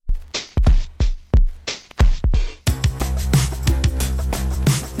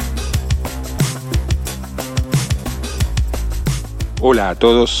Hola a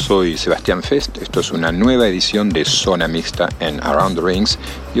todos, soy Sebastián Fest. Esto es una nueva edición de Zona Mixta en Around the Rings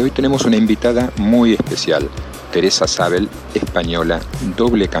y hoy tenemos una invitada muy especial, Teresa Sabel, española,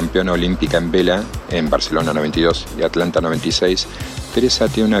 doble campeona olímpica en vela en Barcelona 92 y Atlanta 96. Teresa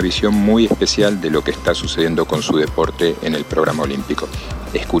tiene una visión muy especial de lo que está sucediendo con su deporte en el programa olímpico.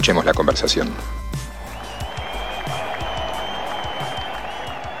 Escuchemos la conversación.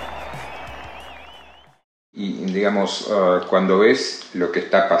 Y digamos, cuando ves lo que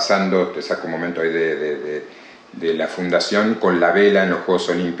está pasando, te saco un momento ahí de la fundación con la vela en los Juegos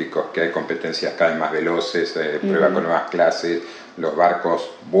Olímpicos, que hay competencias cada vez más veloces, prueba con nuevas clases, los barcos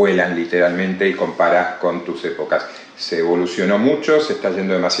vuelan literalmente y comparas con tus épocas. ¿Se evolucionó mucho? ¿Se está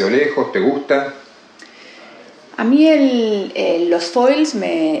yendo demasiado lejos? ¿Te gusta? A mí los foils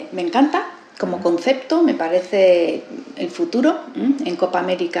me encanta. Como concepto me parece el futuro. En Copa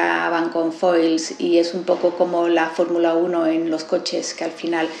América van con foils y es un poco como la Fórmula 1 en los coches, que al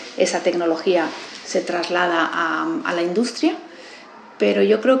final esa tecnología se traslada a la industria. Pero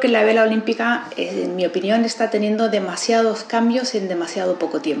yo creo que la vela olímpica, en mi opinión, está teniendo demasiados cambios en demasiado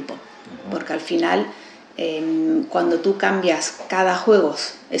poco tiempo. Porque al final, cuando tú cambias cada juego,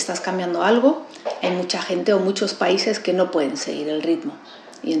 estás cambiando algo, hay mucha gente o muchos países que no pueden seguir el ritmo.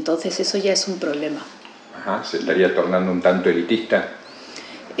 Y entonces eso ya es un problema. Ajá, ¿se estaría tornando un tanto elitista?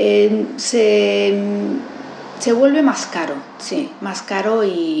 Se vuelve más caro, sí, más caro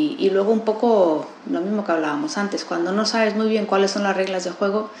y luego un poco lo mismo que hablábamos antes. Cuando no sabes muy bien cuáles son las reglas de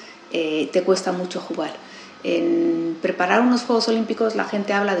juego, te cuesta mucho jugar. En preparar unos Juegos Olímpicos la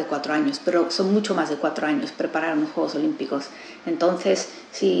gente habla de 4 años, pero son mucho más de 4 años preparar unos Juegos Olímpicos. Entonces,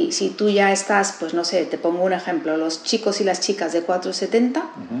 si tú ya estás, pues no sé, te pongo un ejemplo, los chicos y las chicas de 4,70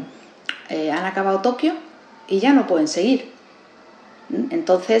 han acabado Tokio y ya no pueden seguir.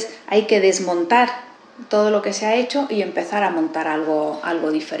 Entonces hay que desmontar todo lo que se ha hecho y empezar a montar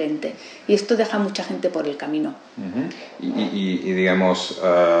algo diferente. Y esto deja mucha gente por el camino. Y digamos,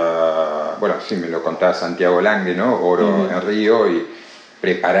 bueno, sí, me lo contaba Santiago Lange, ¿no? Oro en Río, y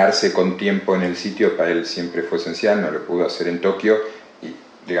prepararse con tiempo en el sitio para él siempre fue esencial, no lo pudo hacer en Tokio. Y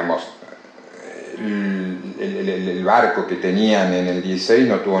digamos, el barco que tenían en el 16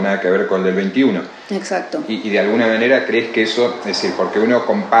 no tuvo nada que ver con el del 21. Exacto. Y de alguna manera crees que eso, es decir, porque uno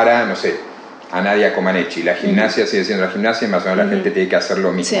compara, no sé, a Nadia Comaneci, la gimnasia sigue siendo la gimnasia, más o menos la gente tiene que hacer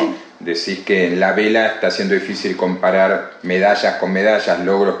lo mismo. Sí. Decís que en la vela está siendo difícil comparar medallas con medallas,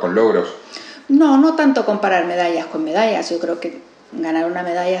 logros con logros. No tanto comparar medallas con medallas. Yo creo que ganar una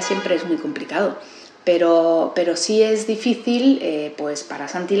medalla siempre es muy complicado. Pero sí es difícil, pues para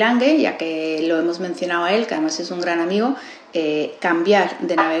Santi Lange, ya que lo hemos mencionado a él, que además es un gran amigo, cambiar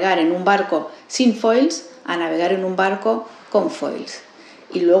de navegar en un barco sin foils a navegar en un barco con foils.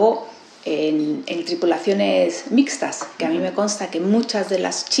 Y luego en tripulaciones mixtas, que a mí me consta que muchas de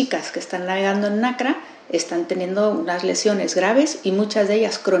las chicas que están navegando en NACRA están teniendo unas lesiones graves y muchas de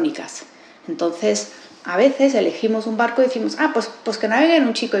ellas crónicas. Entonces, a veces elegimos un barco y decimos, pues que naveguen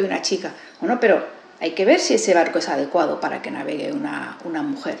un chico y una chica. Bueno, pero hay que ver si ese barco es adecuado para que navegue una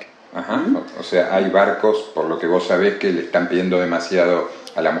mujer. Ajá. O sea, hay barcos, por lo que vos sabés, que le están pidiendo demasiado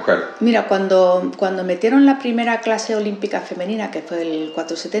a la mujer. Mira, cuando metieron la primera clase olímpica femenina, que fue el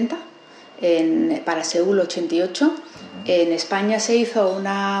 470, para Seúl 88, en España se hizo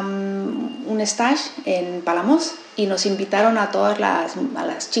un stage en Palamos y nos invitaron a todas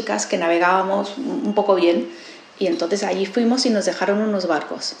las chicas que navegábamos un poco bien. Y entonces allí fuimos y nos dejaron unos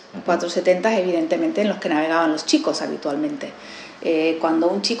barcos, 470 evidentemente, en los que navegaban los chicos habitualmente. Cuando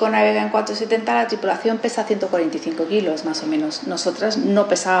un chico navega en 470, la tripulación pesa 145 kilos más o menos. Nosotras no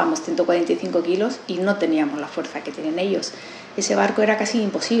pesábamos 145 kilos y no teníamos la fuerza que tienen ellos. Ese barco era casi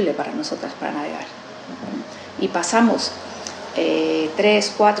imposible para nosotras para navegar. Y pasamos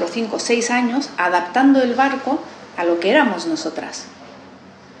 3, 4, 5, 6 años adaptando el barco a lo que éramos nosotras.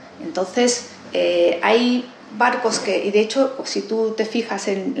 Entonces hay barcos que, y de hecho, si tú te fijas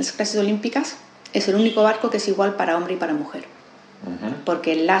en las clases olímpicas, es el único barco que es igual para hombre y para mujer.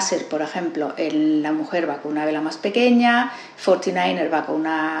 Porque el láser, por ejemplo, la mujer va con una vela más pequeña, 49er va con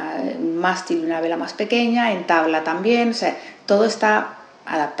un mástil y una vela más pequeña, en tabla también, o sea, todo está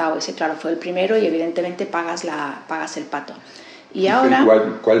adaptado. Ese, claro, fue el primero y evidentemente pagas el pato. Y ahora,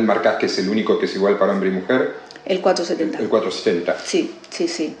 ¿Cuál marcas que es el único que es igual para hombre y mujer? El 470. El 470.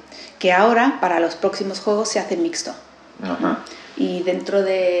 Sí. Que ahora, para los próximos juegos, se hace mixto. Ajá. Y dentro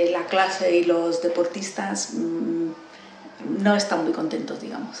de la clase y los deportistas no están muy contentos,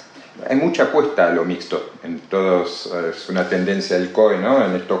 digamos. Hay mucha apuesta a lo mixto. En todos es una tendencia del COE, ¿no?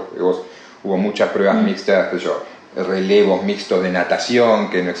 En estos juegos hubo muchas pruebas mixtas, relevos mixtos de natación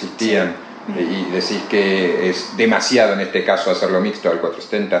que no existían. ¿Y decís que es demasiado en este caso hacerlo mixto al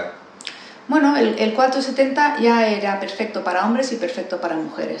 470? Bueno, el 470 ya era perfecto para hombres y perfecto para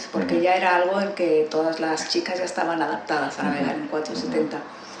mujeres, porque ya era algo en que todas las chicas ya estaban adaptadas a navegar en 470.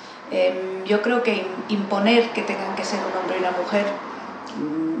 Yo creo que imponer que tengan que ser un hombre y una mujer,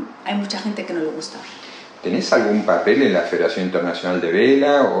 hay mucha gente que no le gusta. ¿Tenés algún papel en la Federación Internacional de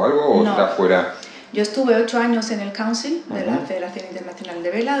Vela o algo? ¿O no. está fuera? Yo estuve 8 años en el Council de la Federación Internacional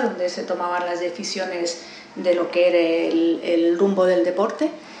de Vela, donde se tomaban las decisiones de lo que era el rumbo del deporte,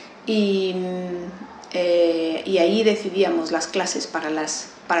 y ahí decidíamos las clases para las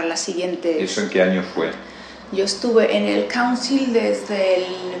siguientes. ¿Eso en qué año fue? Yo estuve en el Council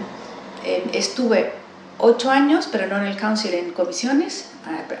estuve 8 años, pero no en el Council, en comisiones,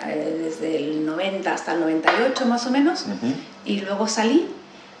 desde el 90 hasta el 98 más o menos, y luego salí.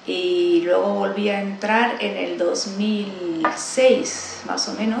 Y luego volví a entrar en el 2006 más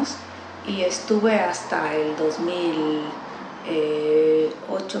o menos, y estuve hasta el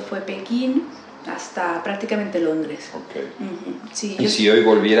 2008 fue Pekín, hasta prácticamente Londres. Okay. Sí, y si hoy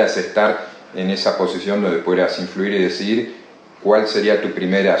volvieras a estar en esa posición donde pudieras influir y decidir, ¿cuál sería tu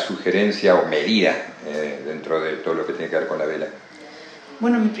primera sugerencia o medida dentro de todo lo que tiene que ver con la vela?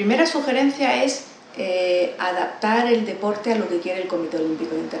 Bueno, mi primera sugerencia es adaptar el deporte a lo que quiere el Comité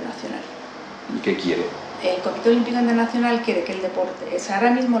Olímpico Internacional. ¿Y qué quiere? El Comité Olímpico Internacional quiere que el deporte,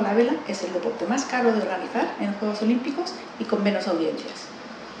 ahora mismo la vela es el deporte más caro de organizar en Juegos Olímpicos y con menos audiencias.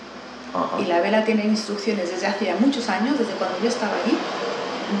 Y la vela tiene instrucciones desde hace ya muchos años, desde cuando yo estaba allí,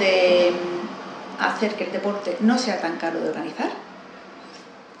 de hacer que el deporte no sea tan caro de organizar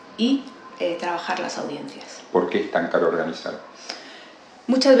y trabajar las audiencias. ¿Por qué es tan caro organizar?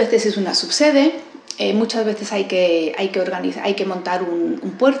 Muchas veces es una subsede, muchas veces hay que montar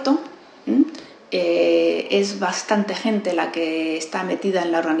un puerto. Es bastante gente la que está metida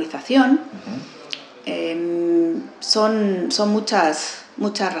en la organización. Son muchas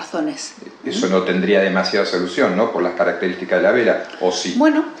razones. Eso no tendría demasiada solución, ¿no? Por las características de la vela, ¿o sí?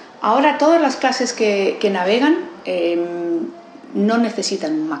 Bueno, ahora todas las clases que navegan no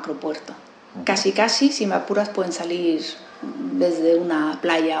necesitan un macropuerto. Casi, si me apuras, pueden salir desde una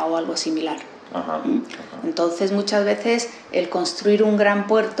playa o algo similar. Entonces, muchas veces el construir un gran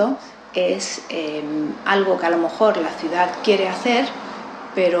puerto es algo que a lo mejor la ciudad quiere hacer,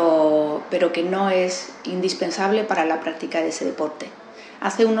 pero que no es indispensable para la práctica de ese deporte.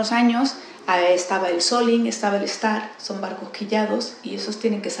 Hace unos años estaba el Soling, estaba el Star, son barcos quillados y esos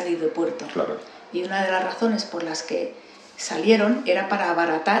tienen que salir de puerto. Claro. Y una de las razones por las que salieron era para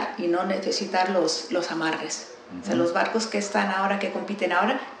abaratar y no necesitar los amarres. O sea, los barcos que compiten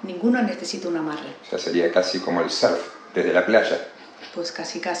ahora, ninguno necesita un amarre. O sea, sería casi como el surf, desde la playa. Pues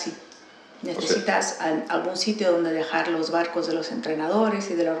casi. Necesitas algún sitio donde dejar los barcos de los entrenadores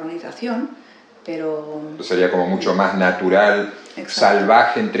y de la organización, pero... Sería como mucho más natural,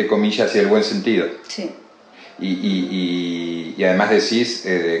 salvaje, entre comillas, y el buen sentido. Sí. Y además decís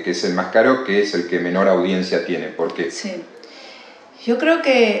que es el más caro, que es el que menor audiencia tiene. ¿Por qué? Sí. Yo creo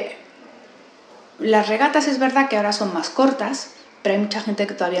que las regatas es verdad que ahora son más cortas, pero hay mucha gente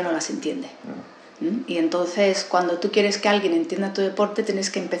que todavía no las entiende. Y entonces, cuando tú quieres que alguien entienda tu deporte, tienes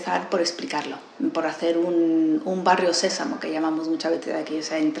que empezar por explicarlo, por hacer un barrio sésamo, que llamamos muchas veces aquí, o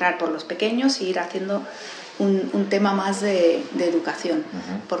sea, entrar por los pequeños e ir haciendo un tema más de educación.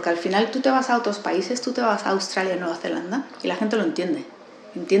 Porque al final tú te vas a otros países, tú te vas a Australia, Nueva Zelanda, y la gente lo entiende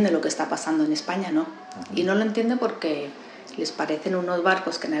lo que está pasando. En España no. Y no lo entiende porque les parecen unos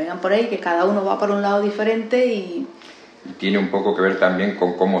barcos que navegan por ahí, que cada uno va por un lado diferente y tiene un poco que ver también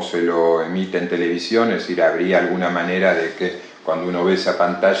con cómo se lo emite en televisión, es decir, habría alguna manera de que cuando uno ve esa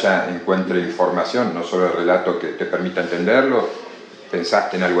pantalla encuentre información, no solo el relato que te permita entenderlo.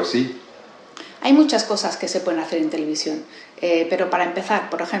 ¿Pensaste en algo así? Hay muchas cosas que se pueden hacer en televisión, pero para empezar,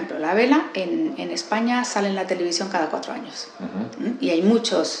 por ejemplo, la vela en España sale en la televisión cada 4 años. Y hay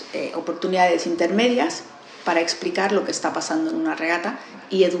muchas oportunidades intermedias para explicar lo que está pasando en una regata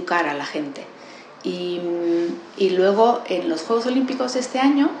y educar a la gente. Y luego en los Juegos Olímpicos de este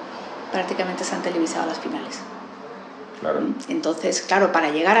año prácticamente se han televisado las finales. Claro. Entonces, claro,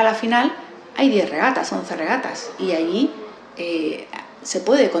 para llegar a la final hay 10 regatas, 11 regatas, y allí se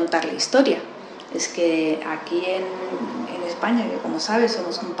puede contar la historia. Es que aquí en España, que como sabes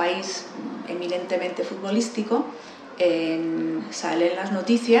somos un país eminentemente futbolístico, salen las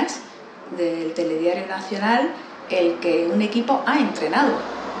noticias del Telediario Nacional el que un equipo ha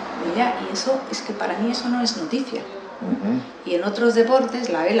entrenado. Y eso es que para mí eso no es noticia. Y en otros deportes,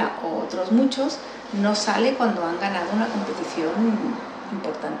 la vela o otros muchos, no sale cuando han ganado una competición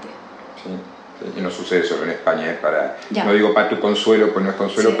importante. Sí. Y no sucede solo en España, Ya. no digo para tu consuelo, pues no es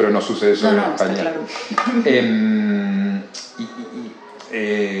consuelo, sí, pero no sucede solo en España. Está claro.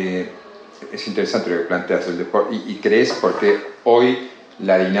 Es interesante lo que planteas el deporte. ¿Y crees porque hoy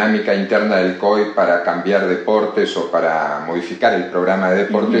la dinámica interna del COI para cambiar deportes o para modificar el programa de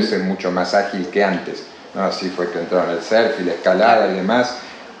deportes es mucho más ágil que antes, ¿no? Así fue que entraron el surf y la escalada y demás.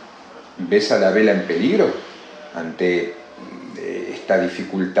 ¿Ves a la vela en peligro ante esta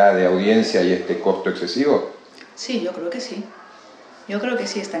dificultad de audiencia y este costo excesivo? Sí, yo creo que sí. Yo creo que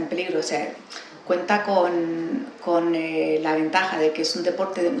sí está en peligro. O sea, cuenta con la ventaja de que es un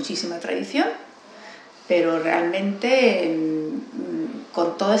deporte de muchísima tradición, pero realmente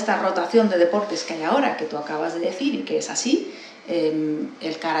con toda esta rotación de deportes que hay ahora, que tú acabas de decir y que es así,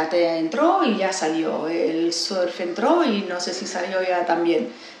 el karate entró y ya salió, el surf entró y no sé si salió ya también.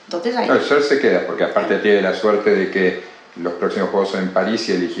 Entonces hay... No, el surf se queda, porque aparte tiene la suerte de que los próximos Juegos son en París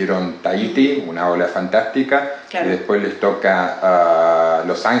y eligieron Tahití, una ola fantástica, claro. Y después les toca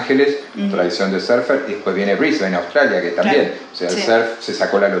Los Ángeles, tradición de surfer, y después viene Brisbane, Australia, que también, claro. O sea, el surf se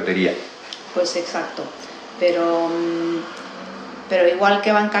sacó la lotería. Pues exacto, pero igual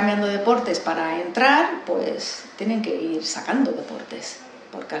que van cambiando deportes para entrar, pues tienen que ir sacando deportes,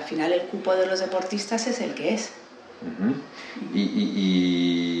 porque al final el cupo de los deportistas es el que es.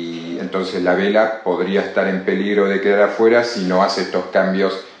 Y entonces la vela podría estar en peligro de quedar afuera si no hace estos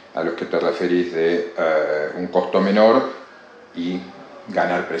cambios a los que te referís de un costo menor y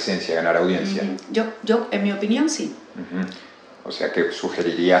ganar presencia, ganar audiencia. Yo en mi opinión, sí. O sea que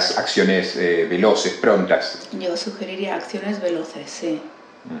sugerirías acciones veloces, prontas. Yo sugeriría acciones veloces, sí.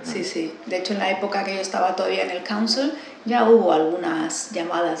 Sí. De hecho, en la época que yo estaba todavía en el Council, ya hubo algunas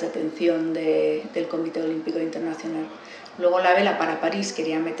llamadas de atención del Comité Olímpico Internacional. Luego la vela para París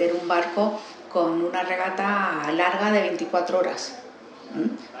quería meter un barco con una regata larga de 24 horas.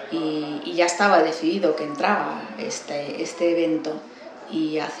 Y ya estaba decidido que entraba este evento.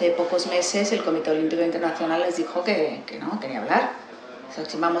 Y hace pocos meses el Comité Olímpico Internacional les dijo que no, quería hablar. O sea,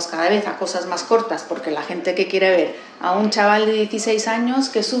 vamos cada vez a cosas más cortas, porque la gente que quiere ver a un chaval de 16 años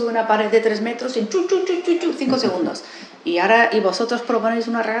que sube una pared de 3 metros en 5 segundos. Y vosotros proponéis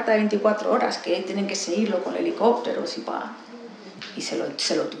una regata de 24 horas, que tienen que seguirlo con helicópteros y se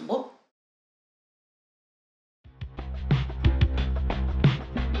lo tumbó.